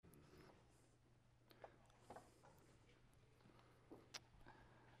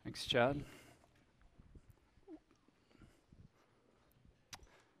Thanks, Chad.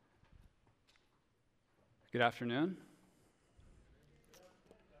 Good afternoon.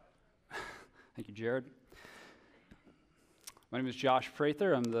 Thank you, Jared. My name is Josh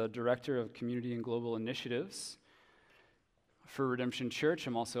Prather. I'm the Director of Community and Global Initiatives for Redemption Church.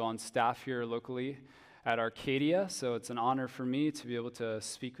 I'm also on staff here locally at Arcadia, so it's an honor for me to be able to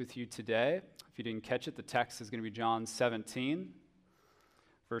speak with you today. If you didn't catch it, the text is going to be John 17,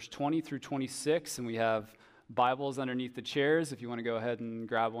 verse 20 through 26, and we have Bibles underneath the chairs if you want to go ahead and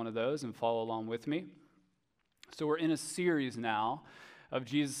grab one of those and follow along with me. So we're in a series now of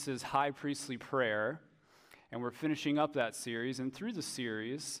Jesus' high priestly prayer, and we're finishing up that series. And through the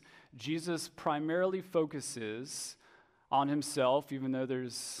series, Jesus primarily focuses on himself, even though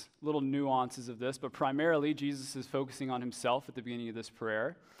there's little nuances of this, but primarily Jesus is focusing on himself at the beginning of this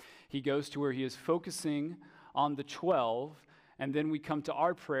prayer. He goes to where he is focusing on the 12, and then we come to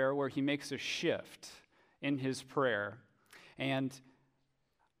our prayer where he makes a shift in his prayer. And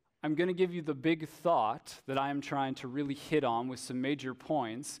I'm going to give you the big thought that I am trying to really hit on with some major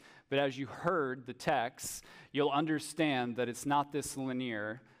points, but as you heard the text, you'll understand that it's not this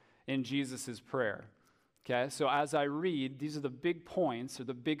linear in Jesus' prayer. Okay, so as I read, these are the big points or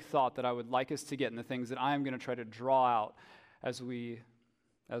the big thought that I would like us to get and the things that I am going to try to draw out as we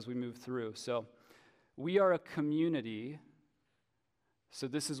move through. So we are a community. So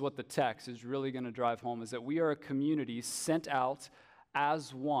this is what the text is really going to drive home, is that we are a community sent out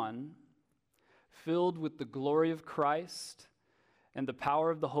as one, filled with the glory of Christ and the power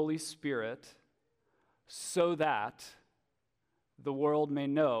of the Holy Spirit, so that the world may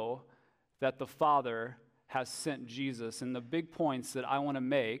know that the Father has sent Jesus. And the big points that I want to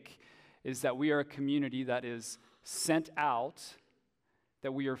make is that we are a community that is sent out,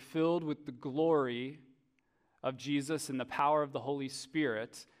 that we are filled with the glory of Jesus and the power of the Holy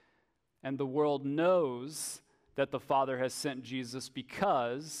Spirit, and the world knows that the Father has sent Jesus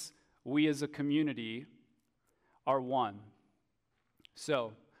because we as a community are one.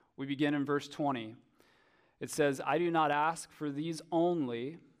 So, we begin in verse 20. It says, "I do not ask for these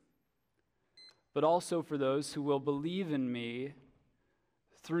only, but also for those who will believe in me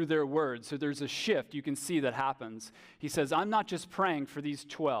through their word." So there's a shift you can see that happens. He says, I'm not just praying for these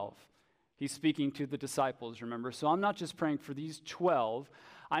 12. He's speaking to the disciples, remember? So I'm not just praying for these 12.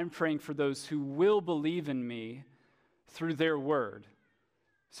 I'm praying for those who will believe in me through their word.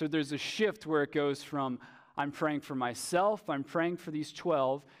 So there's a shift where it goes from I'm praying for myself, I'm praying for these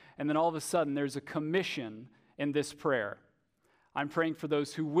 12, and then all of a sudden there's a commission in this prayer. I'm praying for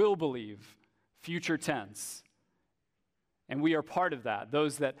those who will believe, future tense. And we are part of that,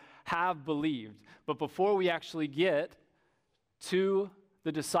 those that have believed. But before we actually get to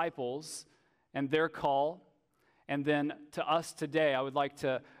the disciples and their call, and then to us today, I would like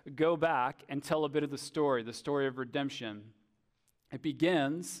to go back and tell a bit of the story of redemption. It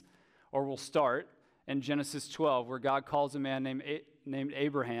begins, or will start, in Genesis 12, where God calls a man named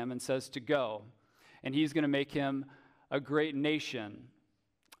Abraham and says to go. And he's going to make him a great nation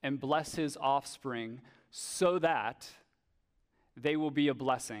and bless his offspring so that they will be a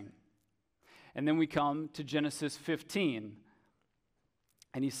blessing. And then we come to Genesis 15,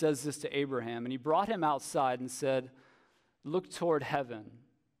 and he says this to Abraham, and he brought him outside and said, "Look toward heaven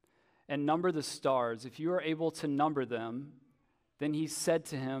and number the stars. If you are able to number them," then he said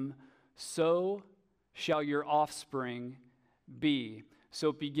to him, "So shall your offspring be."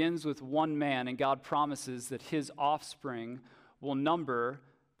 So it begins with one man, and God promises that his offspring will number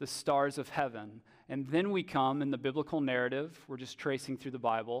the stars of heaven. And then we come in the biblical narrative, we're just tracing through the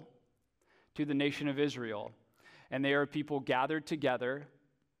Bible, to the nation of Israel. And they are people gathered together,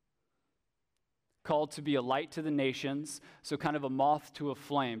 called to be a light to the nations, so kind of a moth to a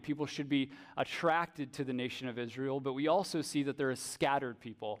flame. People should be attracted to the nation of Israel, but we also see that they're a scattered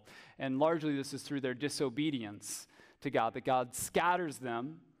people. And largely this is through their disobedience to God, that God scatters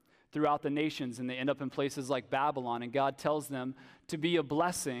them throughout the nations, and they end up in places like Babylon, and God tells them to be a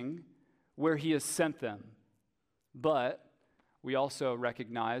blessing where he has sent them. But we also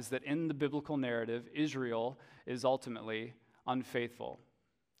recognize that in the biblical narrative, Israel is ultimately unfaithful.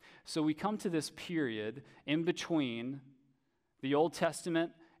 So we come to this period in between the Old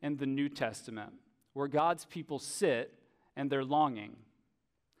Testament and the New Testament, where God's people sit and they're longing.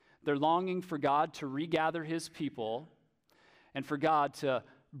 They're longing for God to regather his people and for God to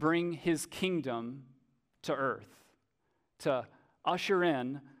bring his kingdom to earth, to usher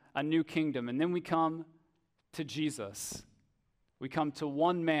in a new kingdom. And then we come to Jesus. We come to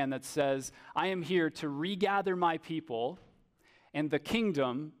one man that says, I am here to regather my people, and the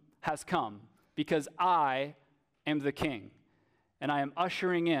kingdom has come because I am the king. and I am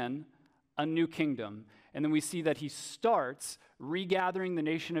ushering in a new kingdom. And then we see that he starts regathering the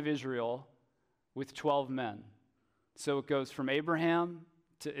nation of Israel with 12 men. So it goes from Abraham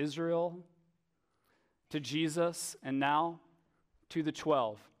to Israel to Jesus, and now to the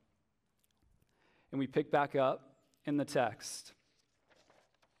 12. And we pick back up in the text.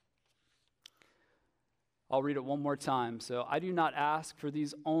 I'll read it one more time. So, I do not ask for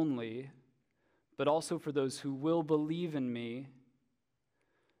these only, but also for those who will believe in me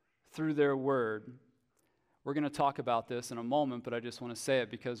through their word. We're going to talk about this in a moment, but I just want to say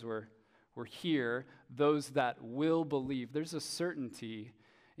it because we're here. Those that will believe. There's a certainty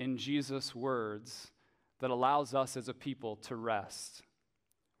in Jesus' words that allows us as a people to rest.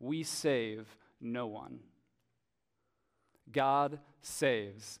 We save no one. God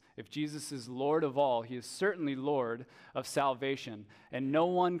saves. If Jesus is Lord of all, he is certainly Lord of salvation, and no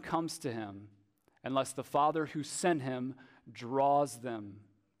one comes to him unless the Father who sent him draws them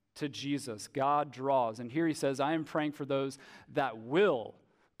to Jesus. God draws. And here he says, I am praying for those that will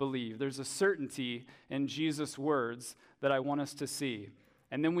believe. There's a certainty in Jesus' words that I want us to see.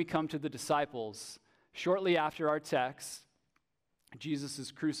 And then we come to the disciples. Shortly after our text, Jesus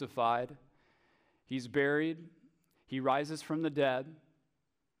is crucified. He's buried. He rises from the dead.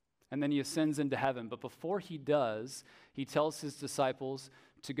 And then he ascends into heaven. But before he does, he tells his disciples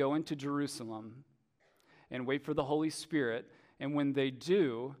to go into Jerusalem and wait for the Holy Spirit. And when they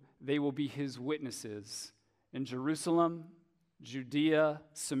do, they will be his witnesses in Jerusalem, Judea,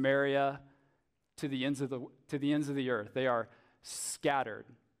 Samaria, to the ends of the earth. They are scattered.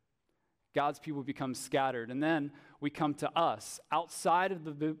 God's people become scattered. And then we come to us. Outside of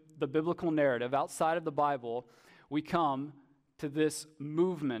the biblical narrative, outside of the Bible, we come to this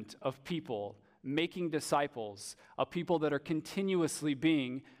movement of people making disciples, of people that are continuously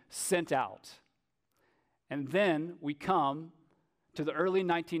being sent out. And then we come to the early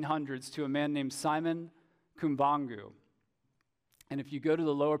 1900s to a man named Simon Kumbangu. And if you go to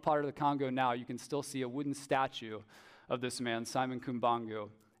the lower part of the Congo now, you can still see a wooden statue of this man, Simon Kumbangu.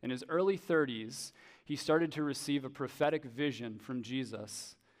 In his early 30s, he started to receive a prophetic vision from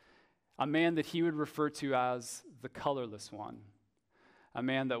Jesus, a man that he would refer to as the colorless one, a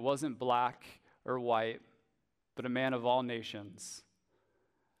man that wasn't black or white, but a man of all nations,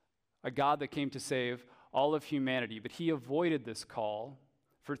 a God that came to save all of humanity. But he avoided this call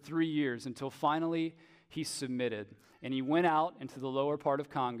for 3 years until finally he submitted. And he went out into the lower part of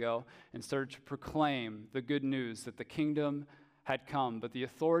Congo and started to proclaim the good news that the kingdom had come. But the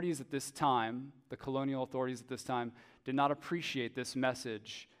authorities at this time, the colonial authorities at this time, did not appreciate this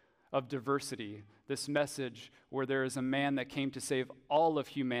message of diversity, this message where there is a man that came to save all of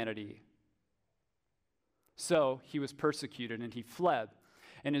humanity. So he was persecuted and he fled.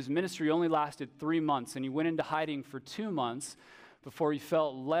 And his ministry only lasted 3 months, and he went into hiding for 2 months before he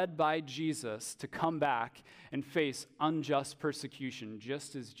felt led by Jesus to come back and face unjust persecution,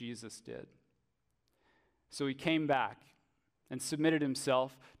 just as Jesus did. So he came back and submitted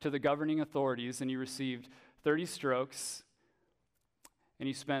himself to the governing authorities, and he received 30 strokes, and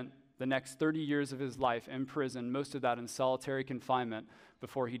he spent the next 30 years of his life in prison, most of that in solitary confinement,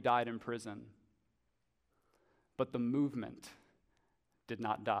 before he died in prison. But the movement did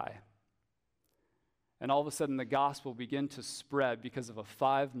not die. And all of a sudden, the gospel began to spread because of a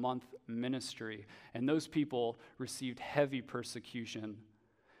 5-month ministry. And those people received heavy persecution.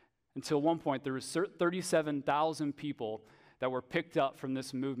 Until one point, there was 37,000 people that were picked up from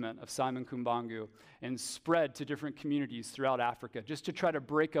this movement of Simon Kumbangu and spread to different communities throughout Africa, just to try to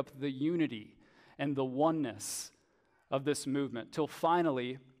break up the unity and the oneness of this movement. Till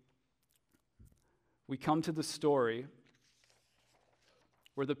finally, we come to the story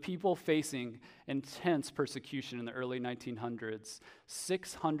where the people facing intense persecution in the early 1900s,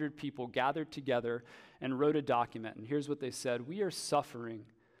 600 people gathered together and wrote a document. And here's what they said: "We are suffering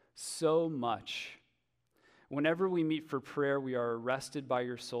so much. Whenever we meet for prayer, we are arrested by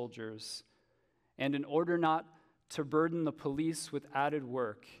your soldiers. And in order not to burden the police with added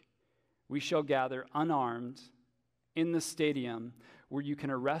work, we shall gather unarmed in the stadium where you can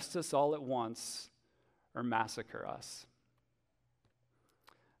arrest us all at once or massacre us."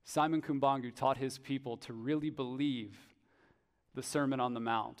 Simon Kumbangu taught his people to really believe the Sermon on the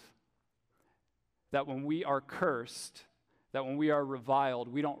Mount. That when we are cursed, that when we are reviled,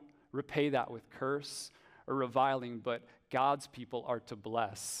 we don't repay that with curse or reviling, but God's people are to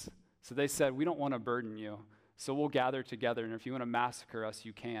bless. So they said, we don't want to burden you, so we'll gather together, and if you want to massacre us,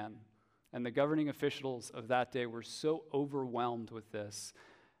 you can. And the governing officials of that day were so overwhelmed with this,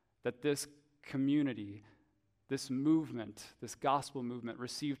 that this community, this movement, this gospel movement,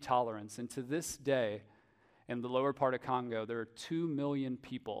 received tolerance. And to this day, in the lower part of Congo, there are 2 million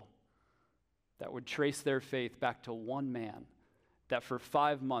people that would trace their faith back to one man that for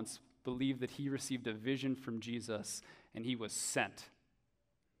 5 months believed that he received a vision from Jesus and he was sent.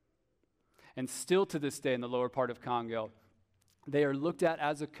 And still to this day in the lower part of Congo, they are looked at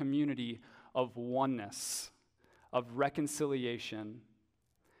as a community of oneness, of reconciliation,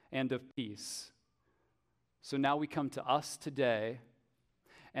 and of peace. So now we come to us today,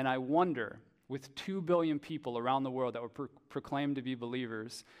 and I wonder, with 2 billion people around the world that were proclaimed to be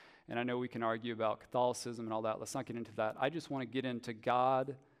believers, and I know we can argue about Catholicism and all that, let's not get into that. I just want to get into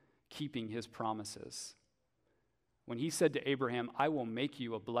God keeping his promises. When he said to Abraham, I will make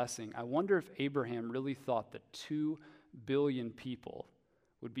you a blessing, I wonder if Abraham really thought that 2 billion people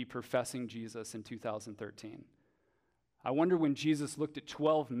would be professing Jesus in 2013. I wonder when Jesus looked at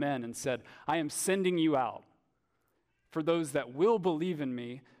 12 men and said, I am sending you out for those that will believe in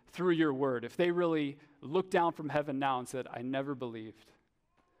me through your word. If they really looked down from heaven now and said, I never believed.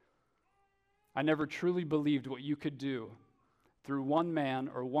 I never truly believed what you could do through one man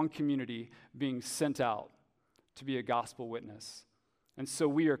or one community being sent out to be a gospel witness. And so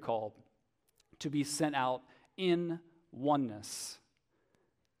we are called to be sent out in oneness.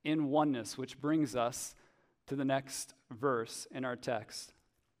 In oneness, which brings us to the next verse in our text.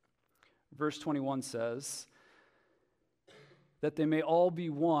 Verse 21 says, that they may all be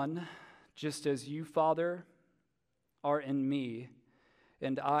one, just as you, Father, are in me,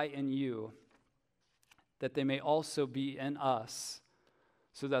 and I in you, that they may also be in us,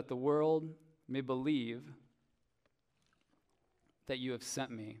 so that the world may believe that you have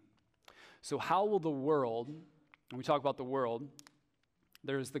sent me. So how will the world, when we talk about the world,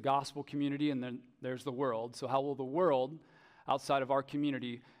 there's the gospel community and then there's the world. So how will the world outside of our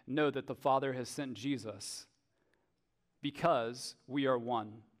community know that the Father has sent Jesus? Because we are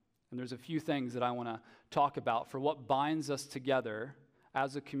one. And there's a few things that I want to talk about for what binds us together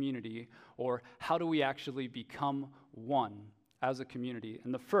as a community, or how do we actually become one as a community.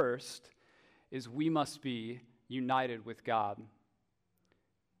 And the first is we must be united with God.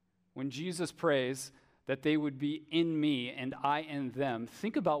 When Jesus prays that they would be in me and I in them,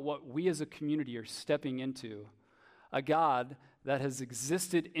 think about what we as a community are stepping into. A God that has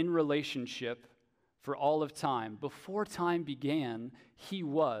existed in relationship for all of time. Before time began, he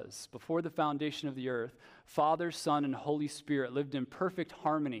was. Before the foundation of the earth, Father, Son, and Holy Spirit lived in perfect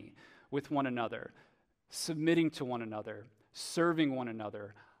harmony with one another, submitting to one another, serving one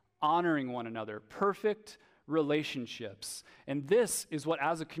another, honoring one another. Perfect relationships. And this is what,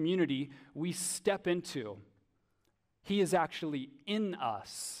 as a community, we step into. He is actually in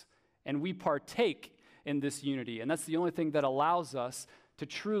us, and we partake in this unity. And that's the only thing that allows us to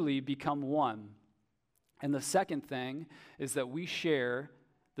truly become one. And the second thing is that we share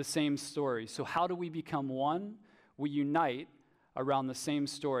the same story. So how do we become one? We unite around the same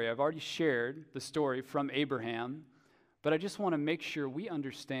story. I've already shared the story from Abraham, but I just want to make sure we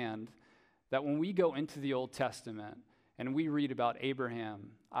understand that when we go into the Old Testament and we read about Abraham,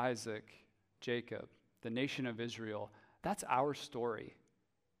 Isaac, Jacob, the nation of Israel, that's our story.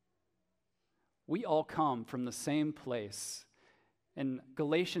 We all come from the same place. In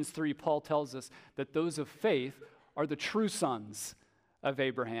Galatians 3, Paul tells us that those of faith are the true sons of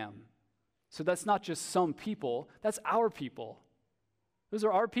Abraham. So that's not just some people, that's our people. Those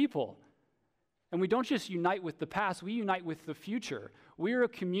are our people. And we don't just unite with the past, we unite with the future. We are a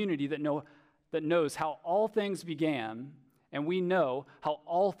community that knows how all things began, and we know how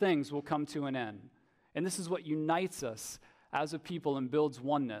all things will come to an end. And this is what unites us as a people and builds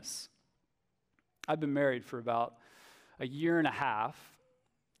oneness. I've been married for about a year and a half,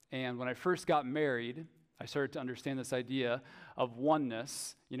 and when I first got married, I started to understand this idea of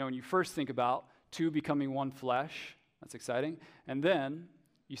oneness. You know, when you first think about two becoming one flesh, that's exciting, and then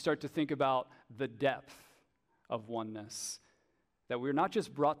you start to think about the depth of oneness, that we're not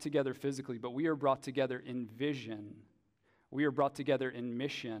just brought together physically, but we are brought together in vision. We are brought together in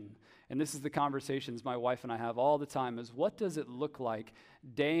mission. And this is the conversations my wife and I have all the time, is what does it look like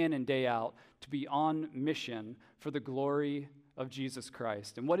day in and day out to be on mission for the glory of Jesus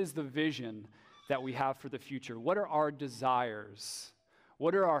Christ? And what is the vision that we have for the future? What are our desires?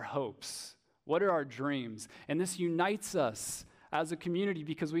 What are our hopes? What are our dreams? And this unites us as a community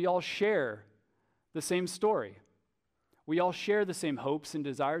because we all share the same story. We all share the same hopes and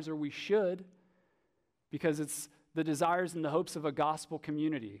desires, or we should, because it's the desires and the hopes of a gospel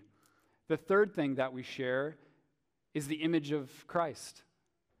community. The third thing that we share is the image of Christ.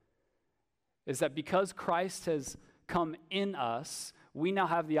 Is that because Christ has come in us, we now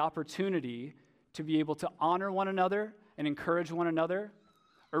have the opportunity to be able to honor one another and encourage one another,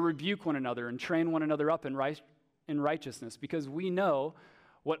 or rebuke one another and train one another up in righteousness, because we know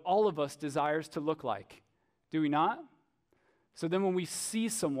what all of us desires to look like. Do we not? So then when we see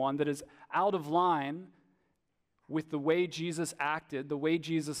someone that is out of line with the way Jesus acted, the way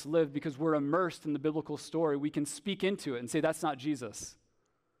Jesus lived, because we're immersed in the biblical story, we can speak into it and say, that's not Jesus.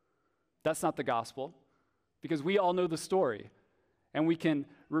 That's not the gospel, because we all know the story. And we can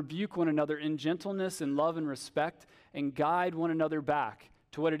rebuke one another in gentleness and love and respect and guide one another back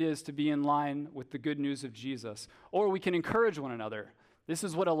to what it is to be in line with the good news of Jesus. Or we can encourage one another. This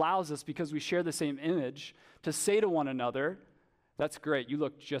is what allows us, because we share the same image, to say to one another, that's great, you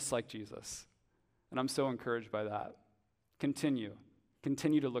look just like Jesus. And I'm so encouraged by that. Continue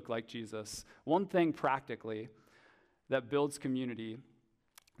to look like Jesus. One thing practically that builds community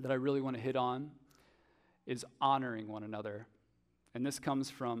that I really want to hit on is honoring one another. And this comes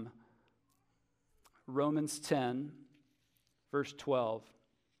from Romans 10, verse 12.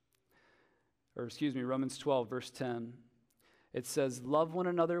 Romans 12, verse 10. It says, love one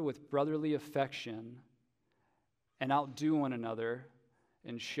another with brotherly affection and outdo one another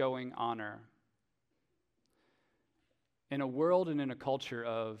in showing honor. In a world and in a culture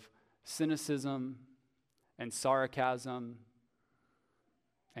of cynicism and sarcasm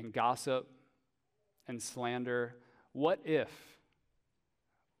and gossip and slander, what if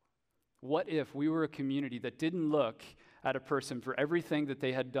we were a community that didn't look at a person for everything that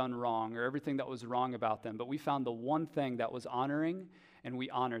they had done wrong or everything that was wrong about them, but we found the one thing that was honoring and we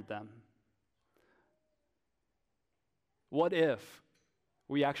honored them? What if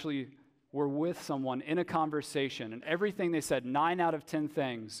we actually were with someone in a conversation and everything they said, 9 out of 10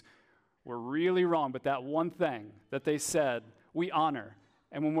 things, were really wrong, but that one thing that they said, we honor.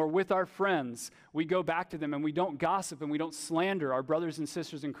 And when we're with our friends, we go back to them and we don't gossip and we don't slander our brothers and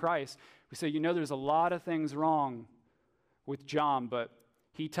sisters in Christ. We say, there's a lot of things wrong with John, but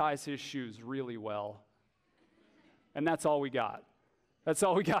he ties his shoes really well. And that's all we got. That's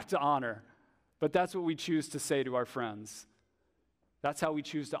all we got to honor. But that's what we choose to say to our friends. That's how we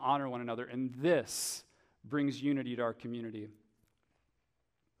choose to honor one another. And this brings unity to our community.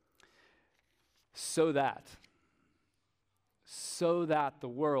 So that the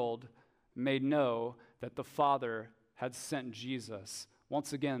world may know that the Father had sent Jesus.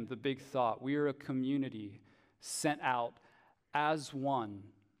 Once again, the big thought. We are a community sent out as one,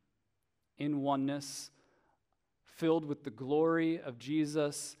 in oneness, filled with the glory of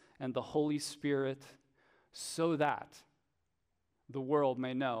Jesus and the Holy Spirit, so that the world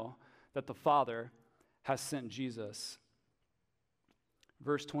may know that the Father has sent Jesus.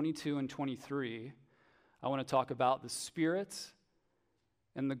 Verse 22 and 23, I want to talk about the Spirit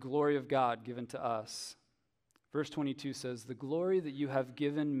and the glory of God given to us. Verse 22 says, the glory that you have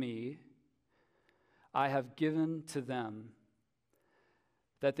given me, I have given to them,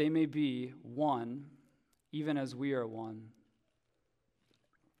 that they may be one, even as we are one.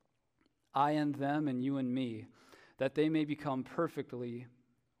 I and them and you and me, that they may become perfectly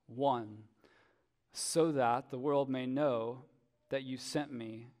one, so that the world may know that you sent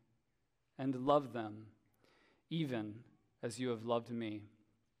me and love them, even as you have loved me.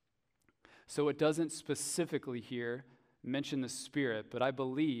 So it doesn't specifically here mention the Spirit, but I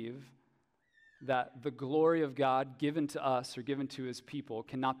believe that the glory of God given to us or given to his people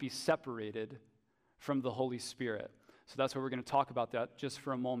cannot be separated from the Holy Spirit. So that's why we're going to talk about that just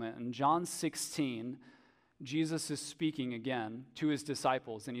for a moment. In John 16, Jesus is speaking again to his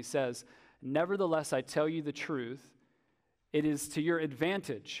disciples, and he says, nevertheless, I tell you the truth, it is to your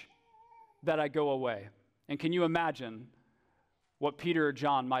advantage that I go away. And can you imagine what Peter or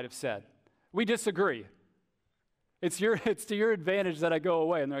John might have said? We disagree. It's to your advantage that I go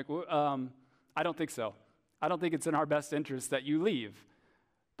away. And they're like, I don't think so. I don't think it's in our best interest that you leave.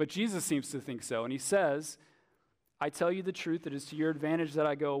 But Jesus seems to think so. And he says, I tell you the truth, it is to your advantage that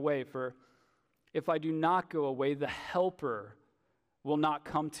I go away. For if I do not go away, the Helper will not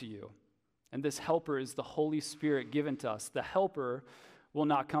come to you. And this Helper is the Holy Spirit given to us. The Helper will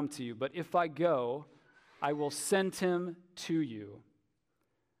not come to you. But if I go, I will send him to you.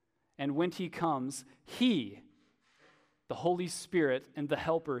 And when he comes, he, the Holy Spirit and the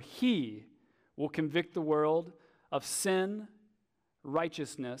Helper, he will convict the world of sin,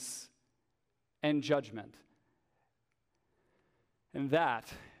 righteousness, and judgment. And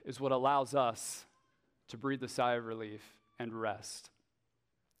that is what allows us to breathe a sigh of relief and rest,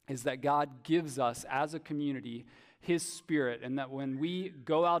 is that God gives us as a community his Spirit, and that when we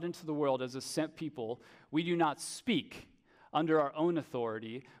go out into the world as a sent people, we do not speak under our own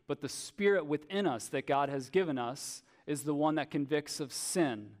authority, but the Spirit within us that God has given us is the one that convicts of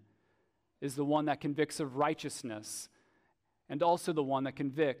sin, is the one that convicts of righteousness, and also the one that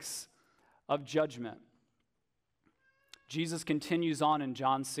convicts of judgment. Jesus continues on in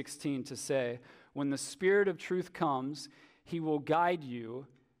John 16 to say, when the Spirit of truth comes, he will guide you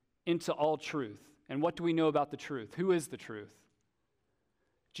into all truth. And what do we know about the truth? Who is the truth?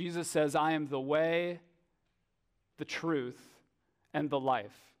 Jesus says, I am the way, the truth, and the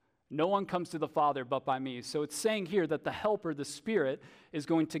life. No one comes to the Father but by me. So it's saying here that the Helper, the Spirit, is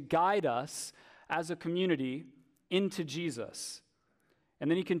going to guide us as a community into Jesus. And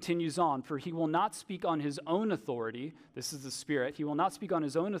then he continues on, for he will not speak on his own authority. This is the Spirit. He will not speak on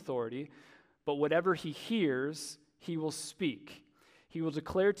his own authority, but whatever he hears, he will speak. He will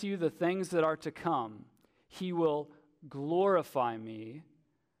declare to you the things that are to come. He will glorify me,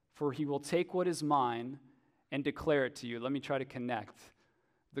 for he will take what is mine and declare it to you. Let me try to connect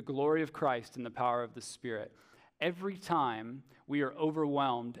the glory of Christ and the power of the Spirit. Every time we are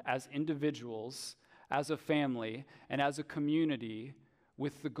overwhelmed as individuals, as a family, and as a community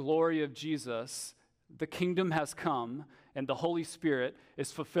with the glory of Jesus, the kingdom has come and the Holy Spirit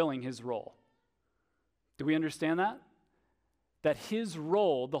is fulfilling his role. Do we understand that? That his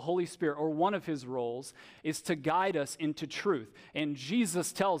role, the Holy Spirit, or one of his roles, is to guide us into truth. And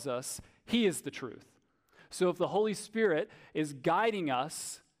Jesus tells us he is the truth. So if the Holy Spirit is guiding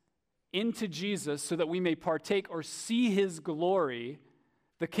us into Jesus so that we may partake or see his glory,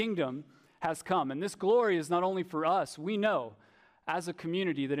 the kingdom has come. And this glory is not only for us. We know as a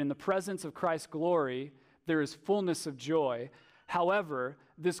community that in the presence of Christ's glory, there is fullness of joy. However,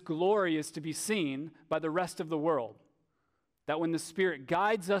 this glory is to be seen by the rest of the world. That when the Spirit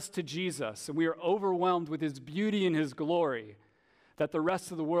guides us to Jesus and we are overwhelmed with his beauty and his glory, that the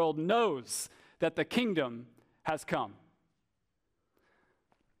rest of the world knows that the kingdom has come.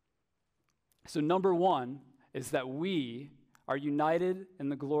 So number one is that we are united in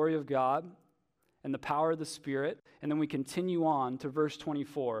the glory of God and the power of the Spirit. And then we continue on to verse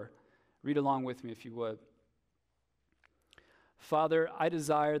 24. Read along with me if you would. Father, I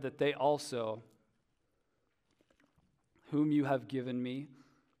desire that they also, whom you have given me,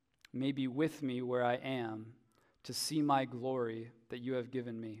 may be with me where I am, to see my glory that you have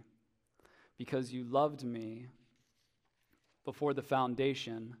given me, because you loved me before the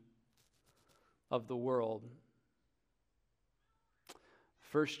foundation of the world.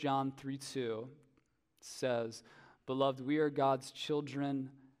 1 John 3:2 says, Beloved, we are God's children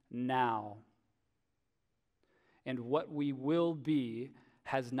now, and what we will be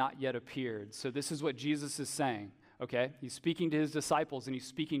has not yet appeared. So this is what Jesus is saying, okay? He's speaking to his disciples, and he's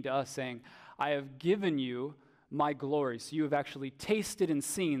speaking to us, saying, I have given you my glory, so you have actually tasted and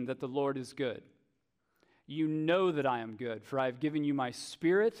seen that the Lord is good. You know that I am good, for I have given you my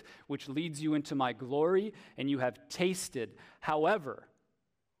Spirit, which leads you into my glory, and you have tasted. However,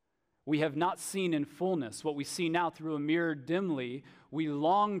 we have not seen in fullness what we see now through a mirror dimly. We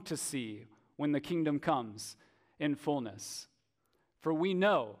long to see when the kingdom comes in fullness. For we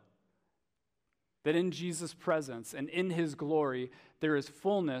know that in Jesus' presence and in his glory, there is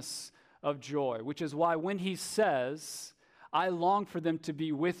fullness of joy, which is why when he says, I long for them to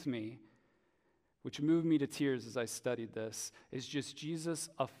be with me, which moved me to tears as I studied this, is just Jesus'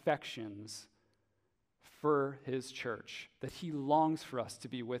 affections for his church, that he longs for us to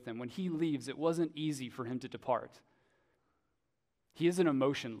be with him. When he leaves, it wasn't easy for him to depart. He isn't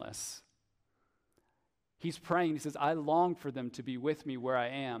emotionless. He's praying, he says, I long for them to be with me where I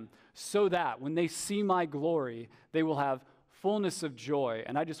am, so that when they see my glory, they will have fullness of joy.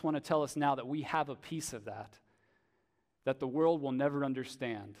 And I just want to tell us now that we have a piece of that the world will never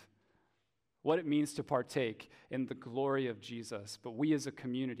understand what it means to partake in the glory of Jesus. But we as a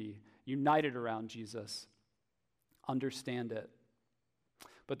community, united around Jesus, understand it.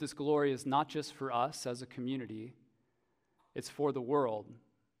 But this glory is not just for us as a community, it's for the world.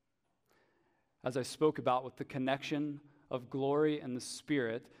 As I spoke about with the connection of glory and the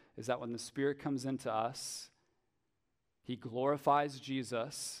Spirit, is that when the Spirit comes into us, he glorifies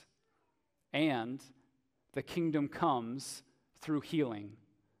Jesus, and the kingdom comes through healing.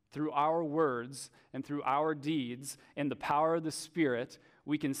 Through our words and through our deeds and the power of the Spirit,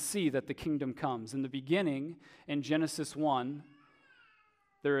 we can see that the kingdom comes. In the beginning, in Genesis 1,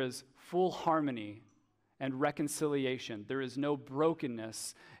 there is full harmony and reconciliation. There is no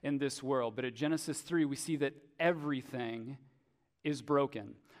brokenness in this world. But at Genesis 3, we see that everything is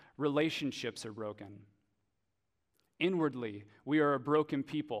broken. Relationships are broken. Inwardly, we are a broken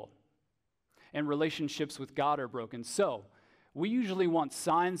people. And relationships with God are broken. So, we usually want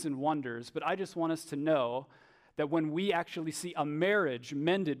signs and wonders, but I just want us to know that when we actually see a marriage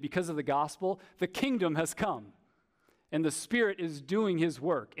mended because of the gospel, the kingdom has come. And the Spirit is doing his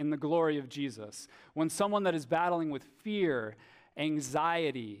work in the glory of Jesus. When someone that is battling with fear,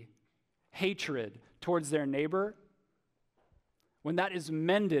 anxiety, hatred towards their neighbor, when that is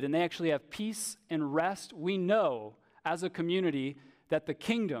mended and they actually have peace and rest, we know as a community that the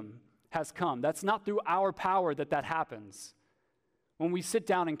kingdom has come. That's not through our power that happens. When we sit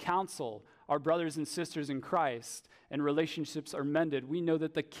down and counsel our brothers and sisters in Christ and relationships are mended, we know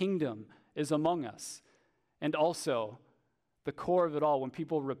that the kingdom is among us. And also, the core of it all, when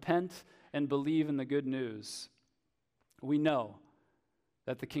people repent and believe in the good news, we know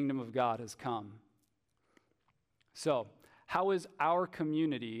that the kingdom of God has come. So, how is our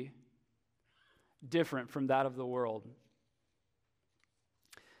community different from that of the world?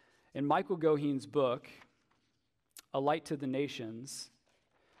 In Michael Goheen's book, A Light to the Nations,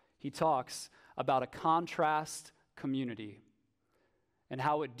 he talks about a contrast community and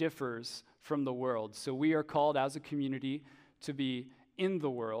how it differs from the world. So we are called as a community to be in the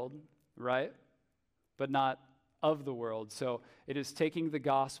world, right? But not of the world. So it is taking the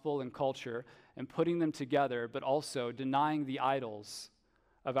gospel and culture and putting them together, but also denying the idols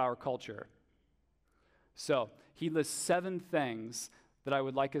of our culture. So he lists 7 things that I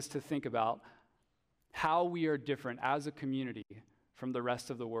would like us to think about how we are different as a community from the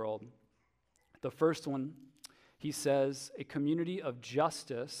rest of the world. The first one, he says, a community of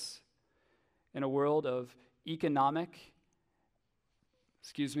justice in a world of economic,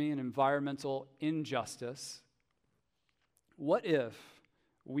 and environmental injustice. What if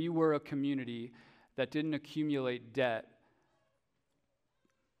we were a community that didn't accumulate debt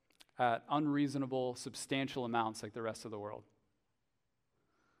at unreasonable, substantial amounts like the rest of the world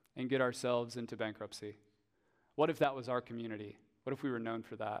and get ourselves into bankruptcy? What if that was our community? What if we were known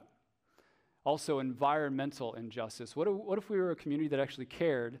for that? Also, environmental injustice. What if we were a community that actually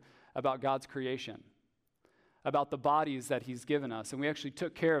cared about God's creation, about the bodies that he's given us, and we actually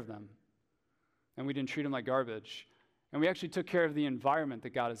took care of them, and we didn't treat them like garbage, and we actually took care of the environment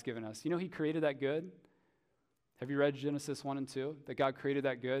that God has given us? You know, he created that good. Have you read Genesis 1 and 2? That God created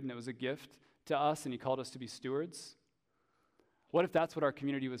that good, and it was a gift to us, and he called us to be stewards? What if that's what our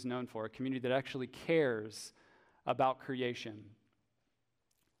community was known for, a community that actually cares about creation?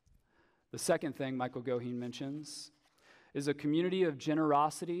 The second thing Michael Goheen mentions is a community of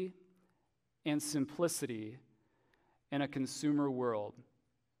generosity and simplicity in a consumer world.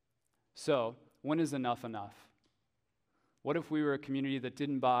 So, when is enough enough? What if we were a community that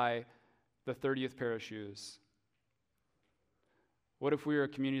didn't buy the 30th pair of shoes? What if we were a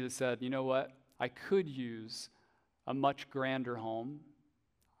community that said, you know what, I could use a much grander home.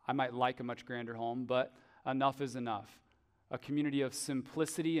 I might like a much grander home, but enough is enough. A community of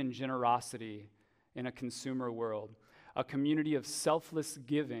simplicity and generosity in a consumer world. A community of selfless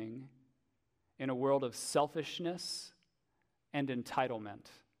giving in a world of selfishness and entitlement.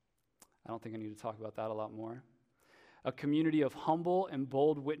 I don't think I need to talk about that a lot more. A community of humble and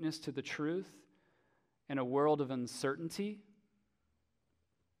bold witness to the truth in a world of uncertainty.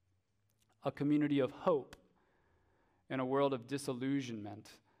 A community of hope in a world of disillusionment.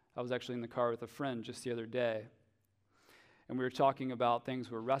 I was actually in the car with a friend just the other day, and we were talking about things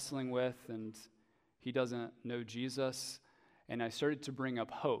we're wrestling with, and he doesn't know Jesus, and I started to bring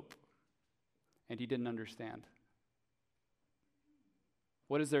up hope, and he didn't understand.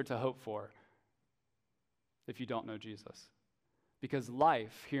 What is there to hope for if you don't know Jesus? Because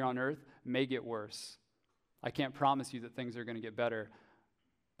life here on earth may get worse. I can't promise you that things are going to get better,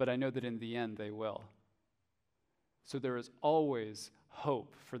 but I know that in the end they will. So there is always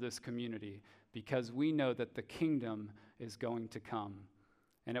hope for this community because we know that the kingdom is going to come,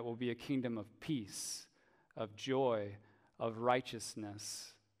 and it will be a kingdom of peace, of joy, of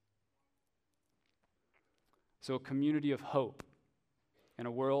righteousness. So a community of hope in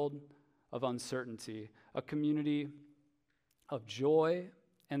a world of uncertainty, a community of joy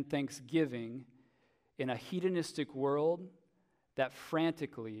and thanksgiving in a hedonistic world that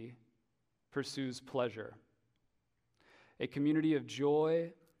frantically pursues pleasure. A community of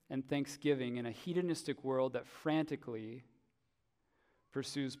joy and thanksgiving in a hedonistic world that frantically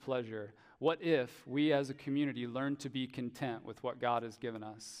pursues pleasure. What if we as a community learn to be content with what God has given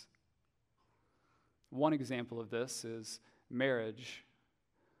us? One example of this is marriage.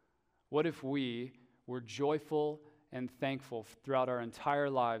 What if we were joyful and thankful throughout our entire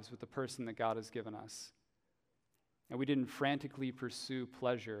lives with the person that God has given us, and we didn't frantically pursue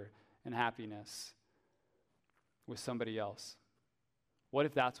pleasure and happiness with somebody else? What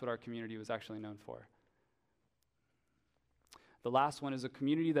if that's what our community was actually known for? The last one is a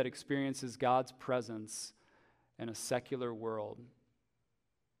community that experiences God's presence in a secular world.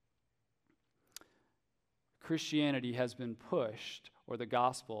 Christianity has been pushed, or the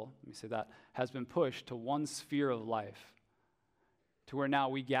gospel, let me say that, has been pushed to one sphere of life, to where now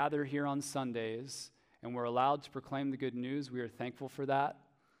we gather here on Sundays and we're allowed to proclaim the good news. We are thankful for that.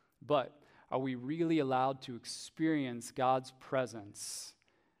 But are we really allowed to experience God's presence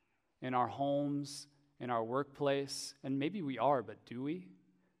in our homes, in our workplace? And maybe we are, but do we?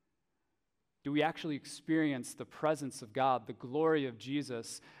 Do we actually experience the presence of God, the glory of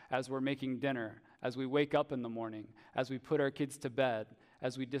Jesus as we're making dinner, as we wake up in the morning, as we put our kids to bed,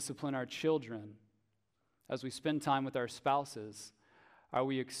 as we discipline our children, as we spend time with our spouses? Are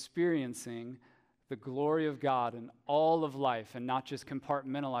we experiencing the glory of God in all of life and not just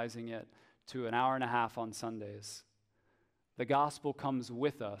compartmentalizing it to an hour and a half on Sundays? The gospel comes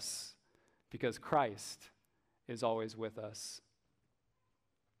with us because Christ is always with us.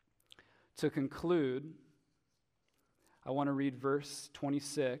 To conclude, I want to read verse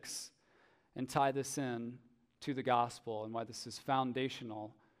 26 and tie this in to the gospel and why this is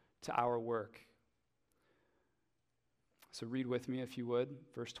foundational to our work. So read with me if you would,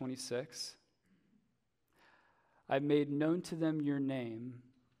 verse 26. I've made known to them your name,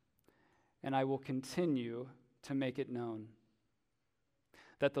 and I will continue to make it known,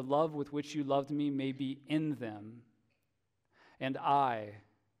 that the love with which you loved me may be in them, and I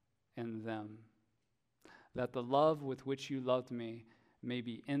in them. That the love with which you loved me may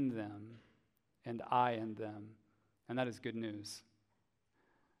be in them, and I in them. And that is good news.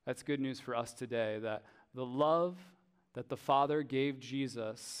 That's good news for us today, that the love that the Father gave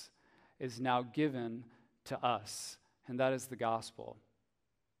Jesus is now given to us, and that is the gospel.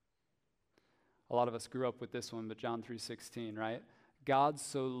 A lot of us grew up with this one, but John 3:16, right? God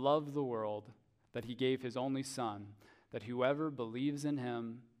so loved the world that he gave his only Son, that whoever believes in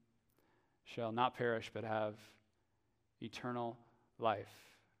him shall not perish but have eternal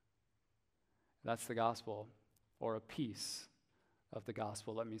life. That's the gospel, or a piece of the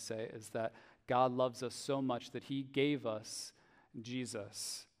gospel, let me say, is that God loves us so much that he gave us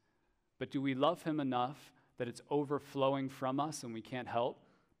Jesus. But do we love him enough that it's overflowing from us and we can't help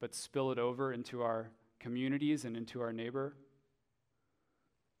but spill it over into our communities and into our neighbor?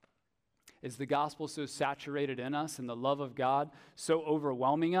 Is the gospel so saturated in us and the love of God so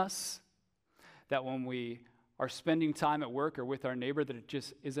overwhelming us that when we are spending time at work or with our neighbor, that it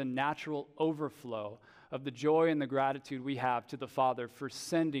just is a natural overflow of the joy and the gratitude we have to the Father for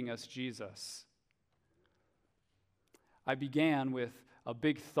sending us Jesus? I began with a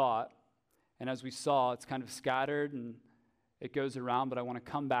big thought, and as we saw, it's kind of scattered and it goes around, but I want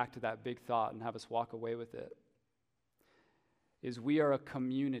to come back to that big thought and have us walk away with it. Is we are a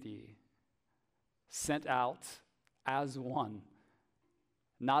community sent out as one,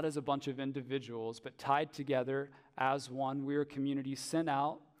 not as a bunch of individuals, but tied together as one. We are a community sent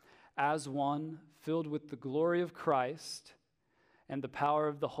out as one, filled with the glory of Christ and the power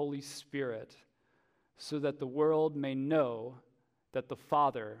of the Holy Spirit, so that the world may know that the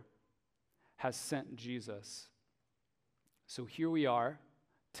Father has sent Jesus. So here we are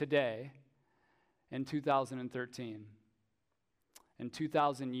today in 2013, and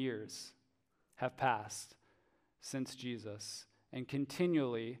 2,000 years have passed since Jesus, and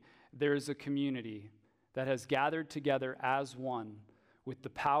continually there is a community that has gathered together as one with the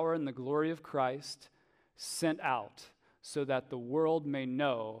power and the glory of Christ, sent out so that the world may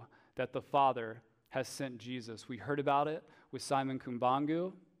know that the Father has sent Jesus. We heard about it with Simon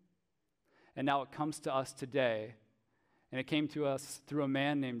Kumbangu, and now it comes to us today, and it came to us through a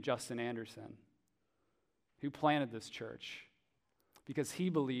man named Justin Anderson, who planted this church because he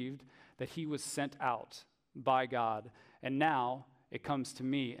believed that he was sent out by God. And now it comes to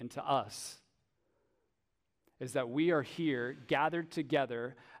me and to us, is that we are here gathered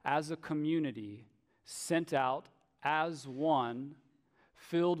together as a community, sent out as one,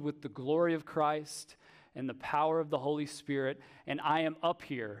 filled with the glory of Christ and the power of the Holy Spirit. And I am up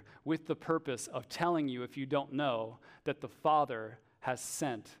here with the purpose of telling you, if you don't know, that the Father has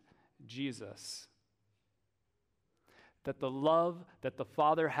sent Jesus. That the love that the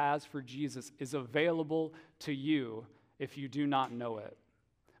Father has for Jesus is available to you if you do not know it.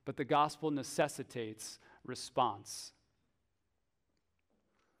 But the gospel necessitates response.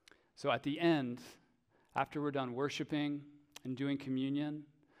 So at the end, after we're done worshiping and doing communion,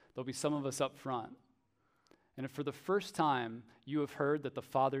 there'll be some of us up front. And if for the first time you have heard that the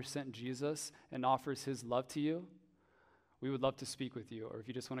Father sent Jesus and offers his love to you, we would love to speak with you. Or if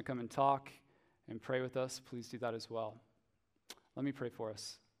you just want to come and talk and pray with us, please do that as well. Let me pray for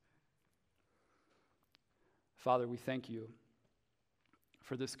us. Father, we thank you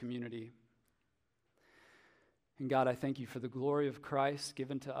for this community. And God, I thank you for the glory of Christ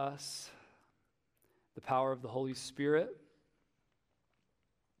given to us, the power of the Holy Spirit.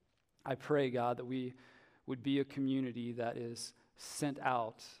 I pray, God, that we would be a community that is sent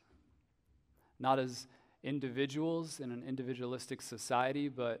out, not as individuals in an individualistic society,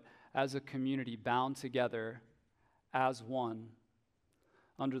 but as a community bound together as one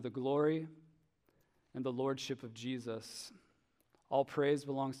under the glory and the lordship of Jesus. All praise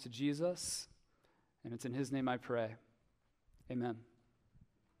belongs to Jesus, and it's in his name I pray. Amen.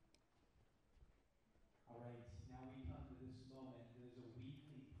 All right, now we come to this moment that is a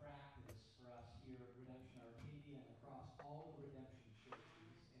weekly practice for us here at Redemption Arcadia and across all of Redemption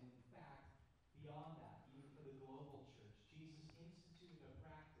churches. And in fact, beyond that, even for the global church, Jesus instituted a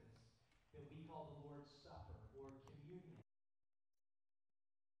practice that we call the Lord's